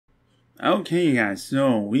Okay, you guys,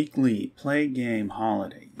 so weekly play game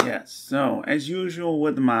holiday. Yes, so as usual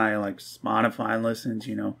with my Spotify listens,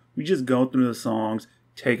 we just go through the songs,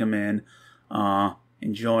 take them in,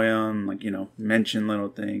 enjoy them, mention little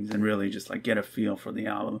things, and really just get a feel for the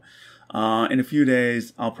album. In a few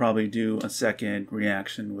days, I'll probably do a second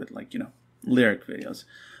reaction with lyric videos.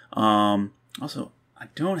 Also, I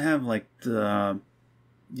don't have the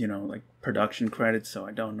production credits, so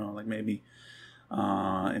I don't know maybe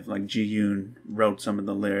if Ji-yoon wrote some of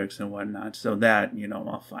the lyrics and whatnot. So that,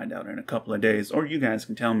 I'll find out in a couple of days, or you guys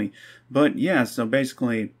can tell me. But yeah, so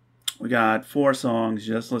basically we got 4 songs,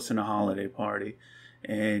 just listen to Holiday Party.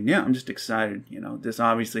 And yeah, I'm just excited. This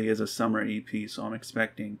obviously is a summer EP, so I'm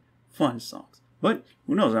expecting fun songs. But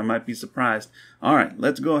who knows, I might be surprised. All right,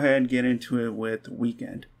 let's go ahead and get into it with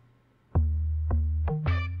Weekend.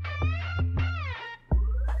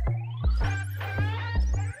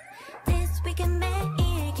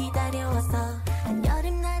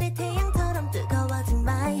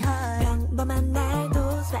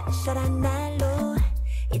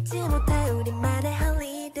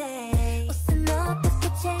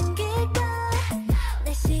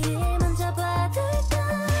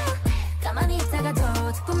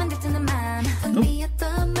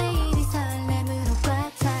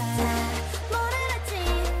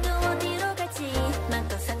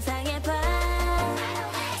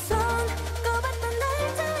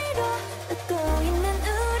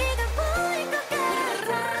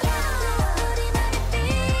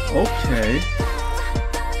 Okay.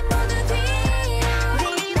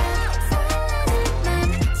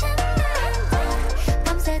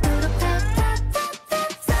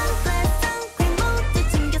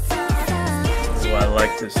 Oh, I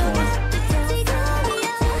like this one.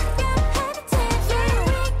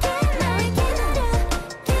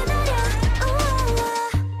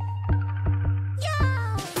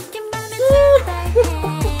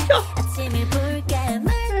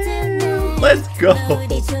 Let's go.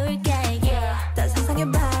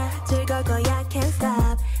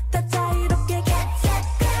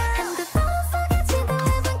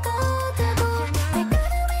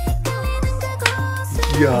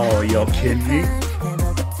 Yo, you kidding me?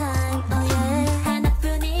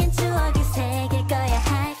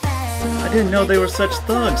 I didn't know they were such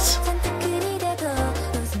thugs.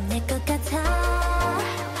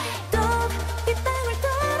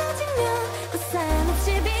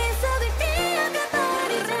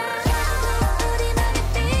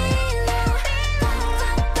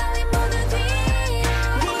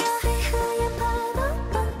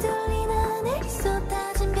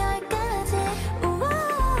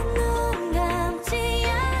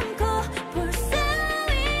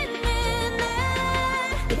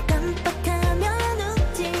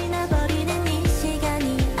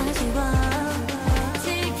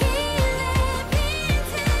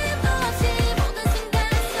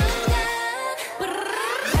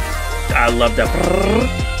 I love that.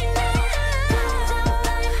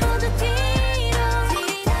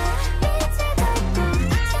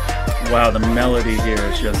 Wow, the melody here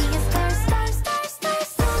is just...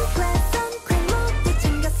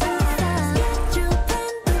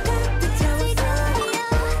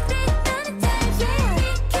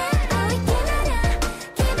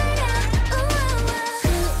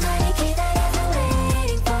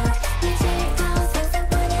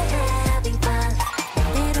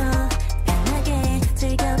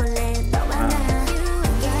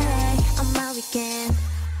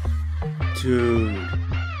 Dude.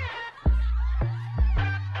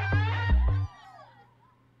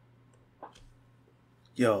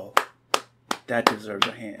 Yo, that deserves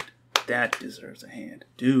a hand. That deserves a hand.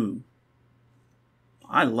 Dude.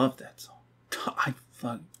 I love that song.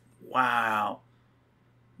 Wow.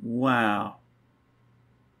 Wow.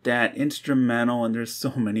 That instrumental, and there's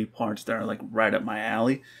so many parts that are right up my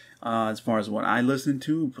alley as far as what I listen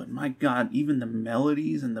to. But my God, even the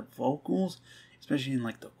melodies and the vocals, especially in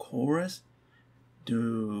the chorus,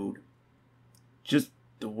 dude, just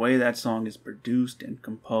the way that song is produced and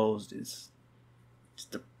composed is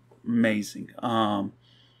just amazing.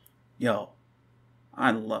 Yo,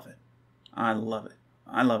 I love it. I love it.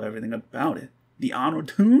 I love everything about it. The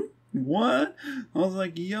auto-tune? What? I was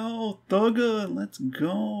like, yo, Thugga, let's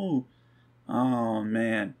go. Oh,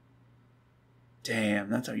 man. Damn,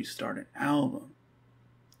 that's how you start an album.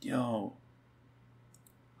 Yo.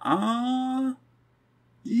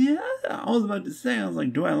 Yeah, I was about to say, I was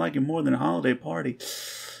like, do I like it more than a Holiday Party?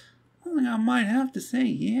 I might have to say,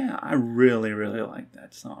 yeah, I really, really like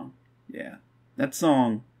that song. Yeah, that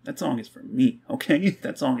song is for me, okay?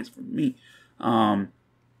 That song is for me.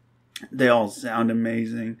 They all sound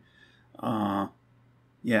amazing.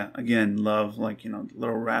 Yeah, again, love like,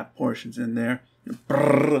 little rap portions in there.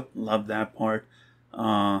 Brrr, love that part.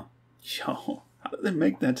 Yo, how do they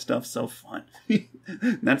make that stuff so fun?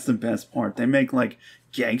 That's the best part. They make like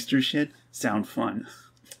gangster shit sound fun.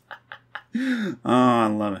 Oh, I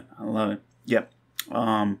love it. I love it. Yep.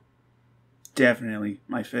 Definitely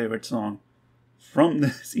my favorite song from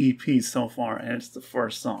this EP so far, and it's the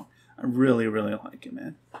first song. I really, really like it,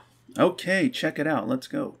 man. Okay, check it out. Let's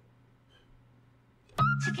go.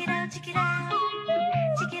 Check it out, check it out.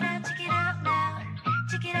 Check it out, check it out now.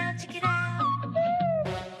 Check it out, check it out.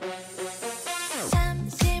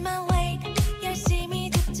 잠시만 wait. 열심히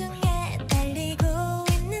집중해. 달리고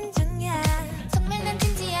있는 중이야. 정말 난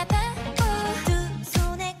진지하다고. 두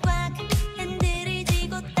손에 꽉 핸들을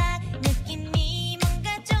쥐고 딱 느낌이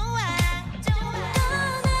뭔가 좋아.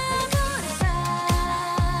 떠나버렸어.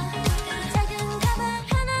 작은 가방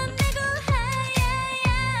하나 메고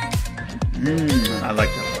하야야. I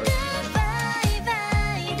like that part.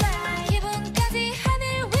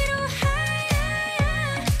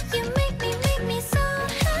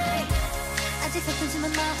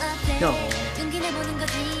 Yo.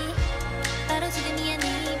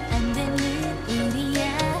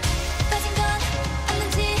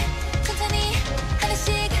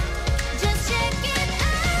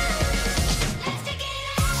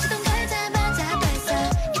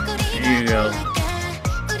 Here you go.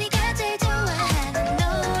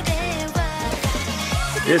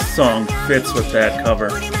 This song fits with that cover.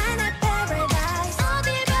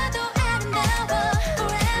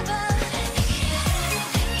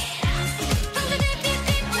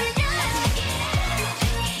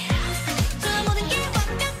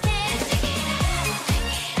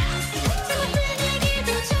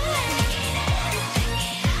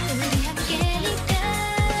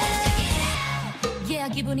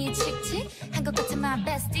 기분이 칙칙한 것 같은 my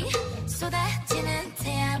bestie 쏟아지는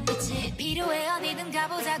태양빛이 필요해 어디든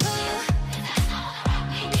가보자고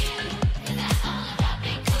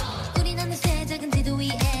우린 어느새 작은 지도 위에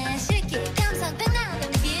실기 감상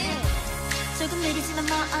변하는 뷰 조금 느리지만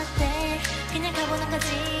뭐 어때 그냥 가보는 거지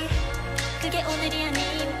그게 오늘이 아님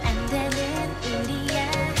안 되는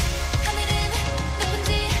우리야 하늘은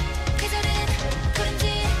높은지 계절은 푸른지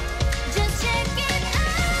just check it out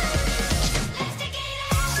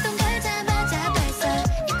시동 걸자마자 벌써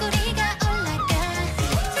입꼬리가 올라가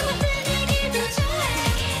정말 분위기도 좋아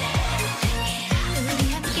우리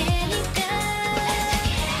함께니까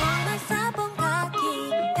원해서 본 거기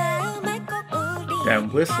다음에 꼭 우리 That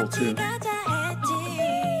whistle too.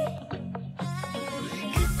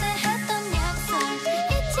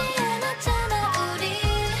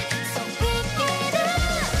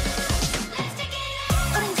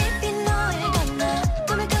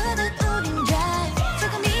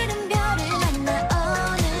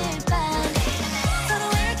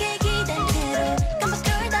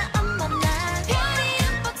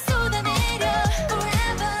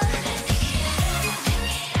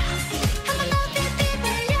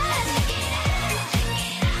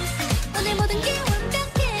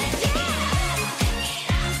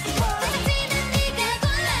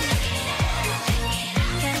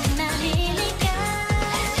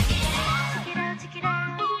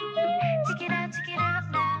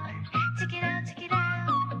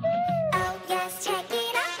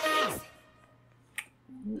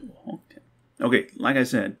 Okay, like I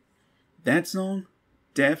said, that song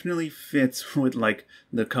definitely fits with like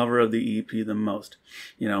the cover of the EP the most.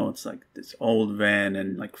 It's like this old van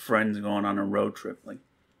and like friends going on a road trip. Like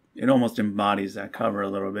it almost embodies that cover a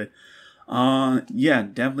little bit. Yeah,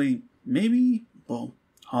 definitely. Maybe, well,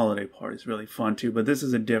 Holiday Party is really fun too, but this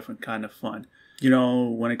is a different kind of fun.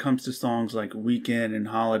 When it comes to songs like Weekend and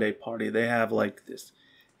Holiday Party, they have like this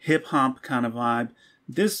hip hop kind of vibe.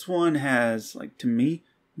 This one has, like, to me,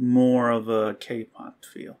 more of a K-pop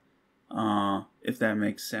feel, if that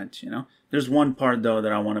makes sense, There's one part, though,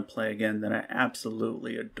 that I want to play again that I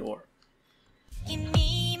absolutely adore.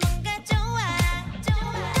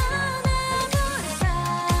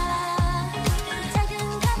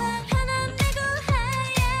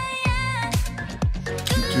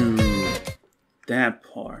 Dude, that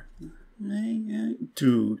part.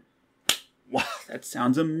 Dude. Wow, that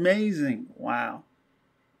sounds amazing. Wow.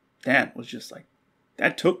 That was just like,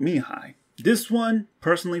 that took me high. This one,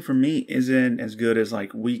 personally for me, isn't as good as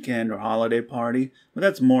like Weekend or Holiday Party. But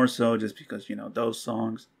that's more so just because, those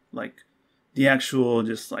songs, like the actual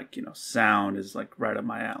just like, sound is like right up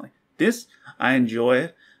my alley. This, I enjoy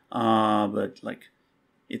it. But like,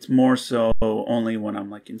 it's more so only when I'm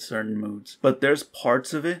like in certain moods. But there's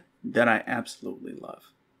parts of it that I absolutely love.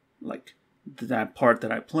 Like that part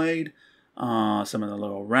that I played, some of the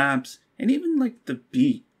little raps, And even like the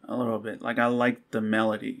beat a little bit. Like I like the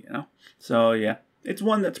melody, you know? So yeah, it's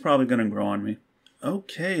one that's probably gonna grow on me.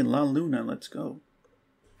 Okay, La Luna, let's go.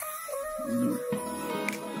 Luna.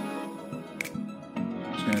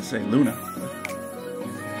 I was gonna say Luna.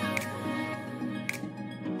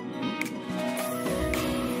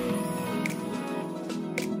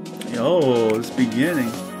 Yo, it's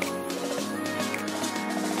beginning.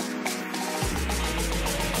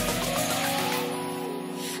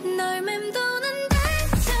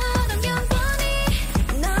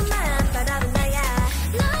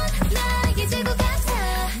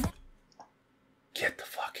 Get the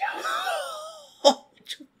fuck out.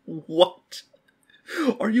 What?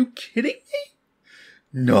 Are you kidding me?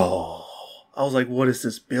 No. I was like, what is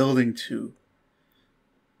this building to?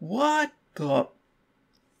 What the...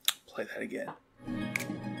 Play that again.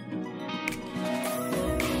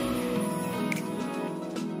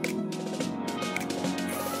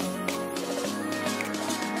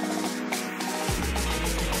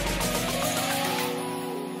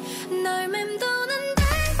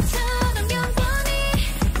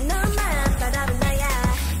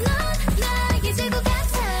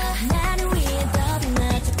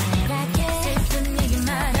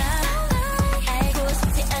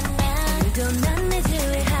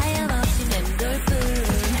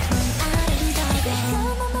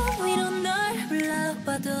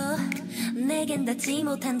 닿지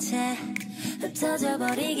못한 채 흩어져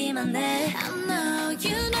버리기만 해. I know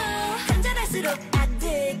you know. 한잔할수록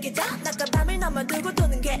아득해져. 낮과 밤을 넘어두고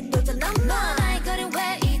도는 게 도전 넘어. 나의 거린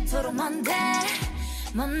왜 이토록 먼데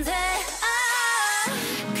먼데.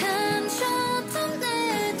 감췄던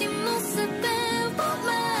내 뒷모습에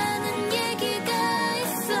많은 얘기가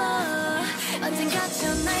있어. 언젠가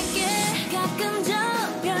전할게. 가끔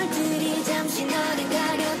저 별들이 잠시 너를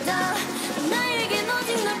가려도 나에겐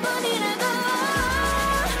오직 너뿐이라고.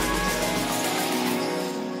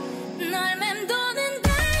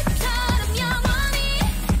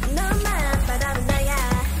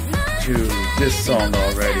 Dude, this song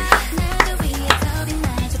already.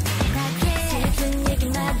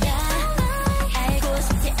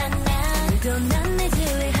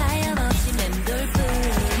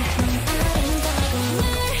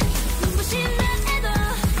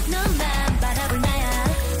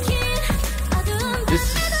 This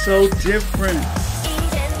is so different.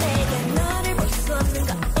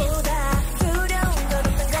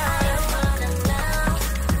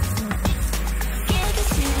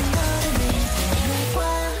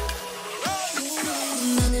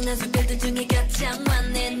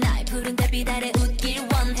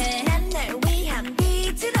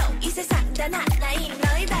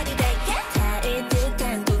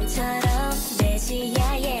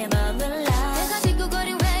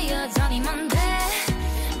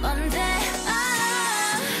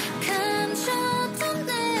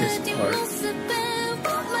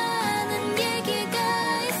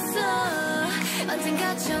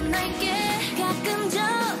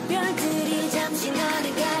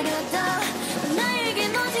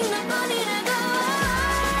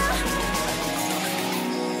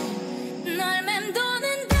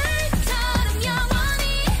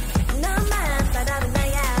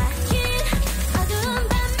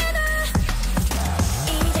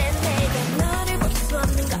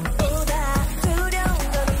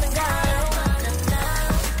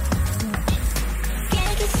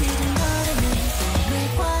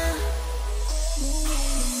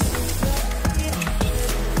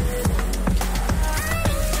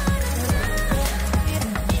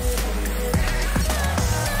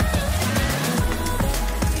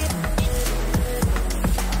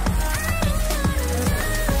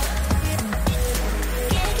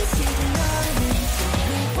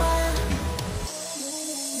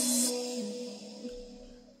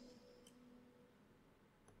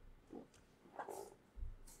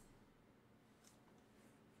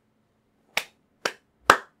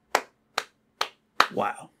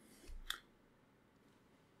 Wow.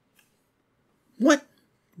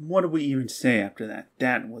 What do we even say after that?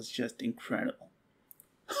 That was just incredible.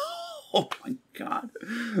 Oh my god.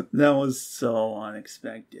 That was so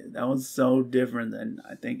unexpected. That was so different than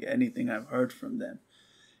I think anything I've heard from them.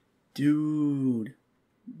 Dude.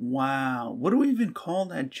 Wow. What do we even call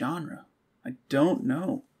that genre? I don't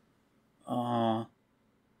know. But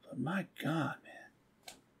my god,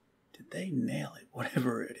 man. Did they nail it?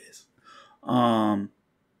 Whatever it is.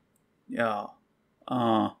 Yeah.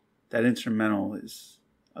 That instrumental is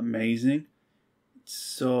amazing. It's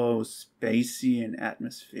so spacey and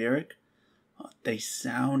atmospheric. They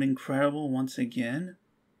sound incredible once again.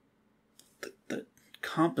 The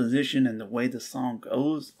composition and the way the song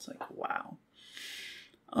goes, it's like, wow.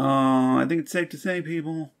 I think it's safe to say,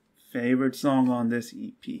 people, favorite song on this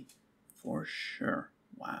EP. For sure.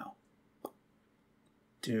 Wow.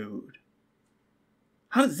 Dude.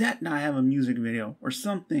 How does that not have a music video or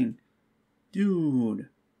something? Dude.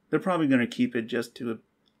 They're probably going to keep it just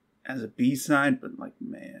as a B-side, but like,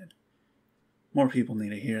 man. More people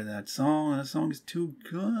need to hear that song. That song is too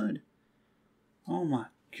good. Oh my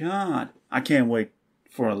god. I can't wait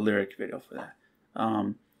for a lyric video for that.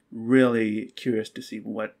 Really curious to see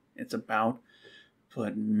what it's about.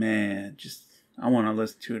 But man, I want to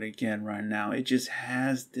listen to it again right now. It just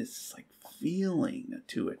has this like feeling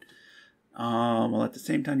to it. While at the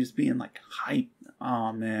same time just being like hype.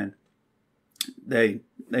 Oh man. They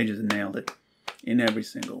just nailed it in every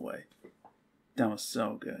single way. That was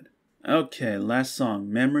so good. Okay, last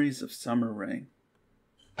song, Memories of Summer Rain.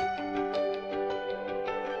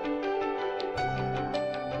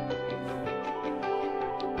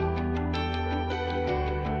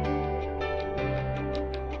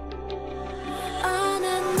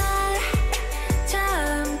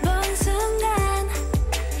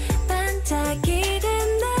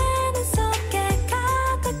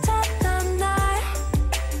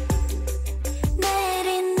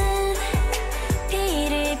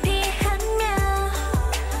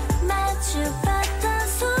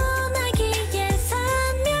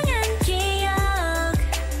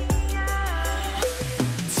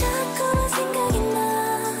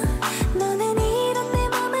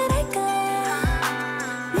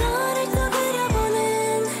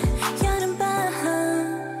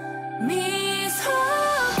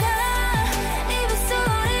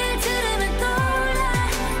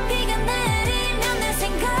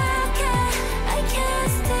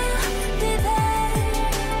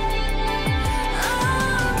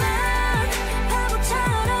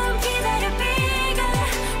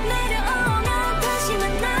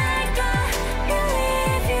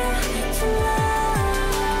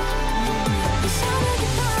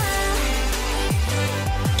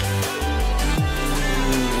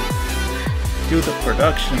 Dude, the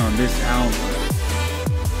production on this album.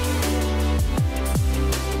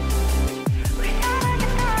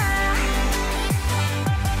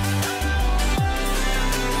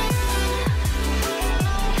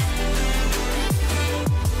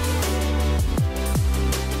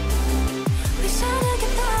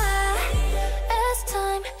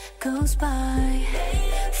 Goes by,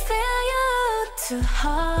 feel you too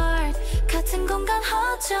hard. 같은 공간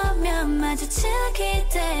어쩌면 마주치게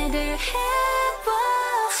때를 해봐.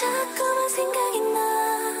 자꾸만 생각이 나.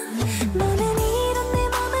 너는 이런 내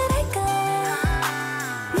맘을 알까?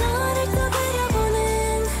 너를 또 그려보는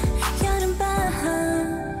여름밤.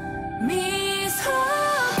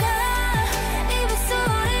 미소가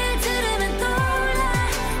입술을 들으면 떠올라.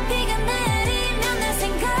 비가 내리면 날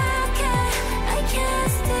생각해. I can't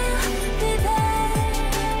still be there.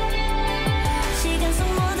 시간 속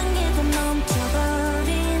모든 게 다 멈춰버린.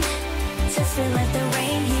 Just feel like the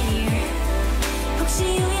rain here. 혹시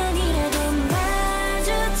우연이라도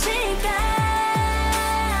마주칠까?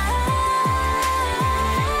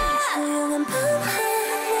 조용한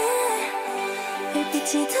밤하늘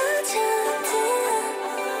별빛이 더 짙은.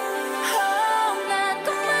 난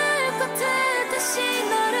꿈을 꿨듯 다시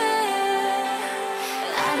너를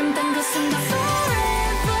아름다운 그 순간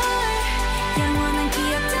forever 영원한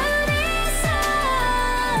기억들이 있어.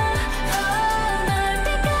 널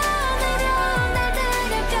비가 내려 날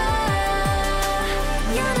데려가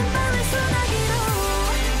여름밤의 소나기로.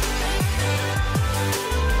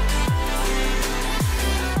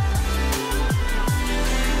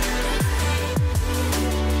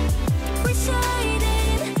 We're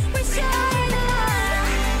shining, we're shining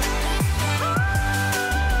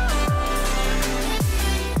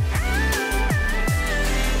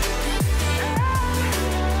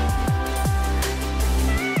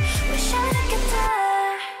We're shining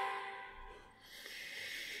guitar.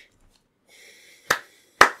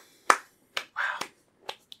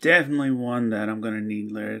 Definitely one that I'm gonna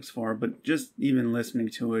need lyrics for, but just even listening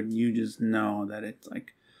to it, you just know that it's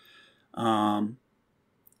like,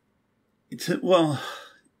 it's, well,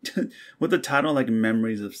 with the title like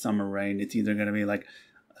Memories of Summer Rain, it's either gonna be like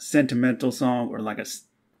a sentimental song or like a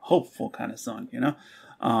hopeful kind of song, you know?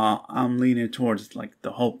 I'm leaning towards like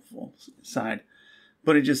the hopeful side,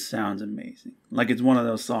 but it just sounds amazing. Like it's one of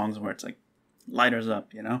those songs where it's like lighters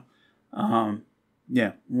up, you know?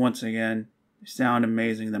 Yeah, once again, sound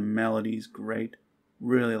amazing. The melody's great.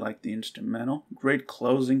 Really like the instrumental. Great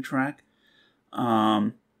closing track.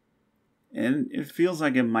 And it feels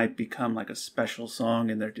like it might become like a special song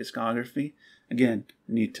in their discography. Again,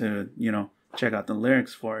 need to, check out the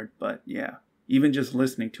lyrics for it. But yeah, even just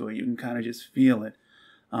listening to it, you can kind of just feel it.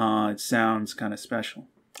 It sounds kind of special.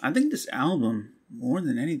 I think this album, more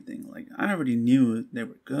than anything, like, I already knew they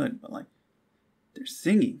were good, but like, their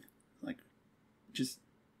singing, like, just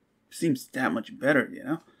seems that much better, you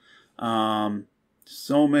know?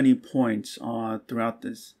 So many points throughout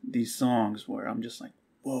these songs where I'm just like,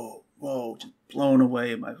 whoa, just blown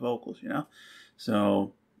away by vocals, you know?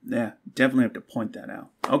 So, yeah, definitely have to point that out.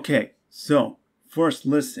 Okay, so, first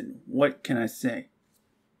listen, what can I say?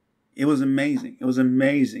 It was amazing. It was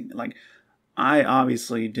amazing. Like, I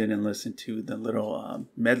obviously didn't listen to the little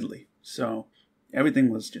medley, so everything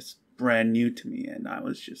was just brand new to me, and I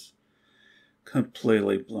was just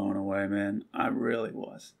completely blown away, man. I really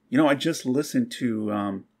was. You know, I just listened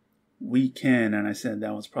to We Can, and I said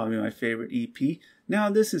that was probably my favorite EP. Now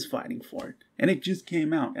this is fighting for it, and it just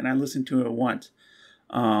came out, and I listened to it once.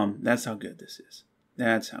 That's how good this is.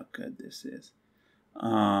 That's how good this is.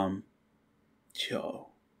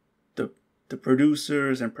 The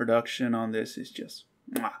producers and production on this is just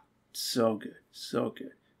so good, so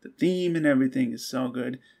good. The theme and everything is so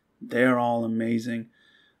good. They're all amazing.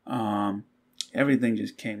 Everything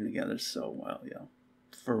just came together so well, yo.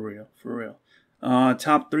 For real, for real.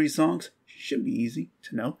 Top 3 songs should be easy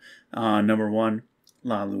to know. Number 1,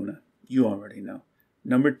 La Luna. You already know.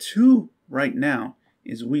 Number 2 right now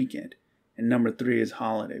is Weekend. And number 3 is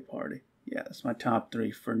Holiday Party. Yeah, that's my top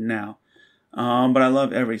 3 for now. But I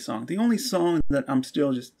love every song. The only song that I'm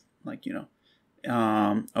still just like, you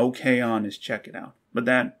know, okay on is Check It Out. But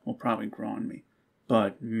that will probably grow on me.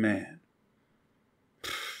 But man,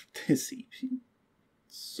 this EP,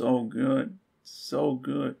 so good, so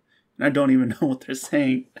good. And I don't even know what they're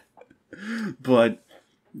saying. But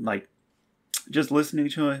like, just listening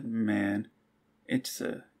to it, man, it's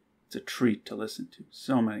a treat to listen to.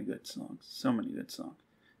 So many good songs. So many good songs.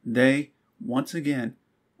 They, once again,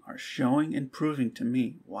 are showing and proving to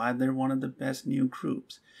me why they're one of the best new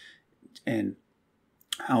groups. And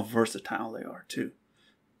how versatile they are, too.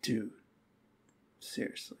 Dude,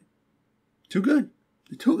 seriously. Too good.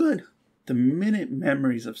 Too good. The minute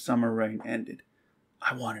Memories of Summer Rain ended,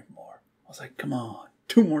 I wanted more. I was like, come on,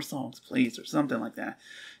 2 more songs, please, or something like that.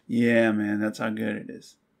 Yeah, man, that's how good it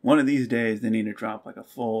is. One of these days, they need to drop like a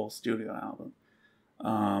full studio album.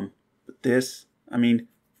 But this, I mean,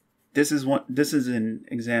 this is an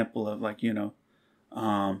example of, like, you know,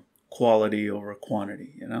 quality over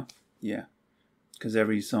quantity, you know? Yeah. Because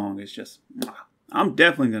every song is just, I'm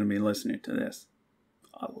definitely going to be listening to this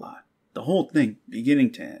a lot. The whole thing,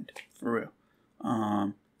 beginning to end, for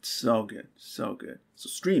real. So good, so good. So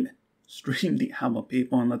stream it. Stream the album,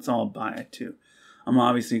 people, and let's all buy it too. I'm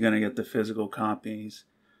obviously going to get the physical copies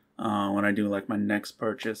when I do like my next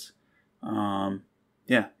purchase. Yeah,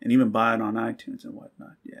 and even buy it on iTunes and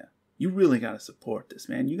whatnot. Yeah, you really got to support this,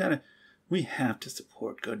 man. We have to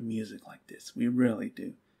support good music like this. We really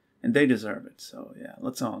do. And they deserve it. So yeah,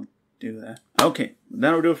 let's all do that. Okay,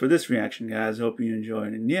 that'll do it for this reaction, guys. Hope you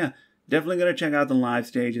enjoyed. And yeah, definitely going to check out the live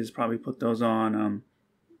stages. Probably put those on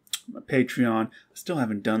my Patreon. I still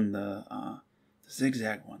haven't done the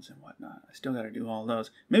zigzag ones and whatnot. I still got to do all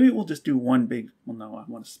those. Maybe we'll just do one big... Well, no, I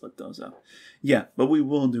want to split those up. Yeah, but we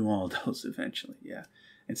will do all those eventually. Yeah.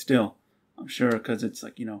 And still, I'm sure, because it's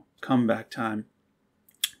like, you know, comeback time.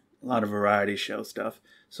 A lot of variety show stuff.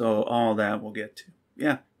 So all that we'll get to.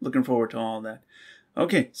 Yeah, looking forward to all that.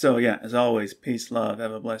 Okay, so yeah, as always, peace, love,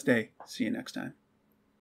 have a blessed day. See you next time.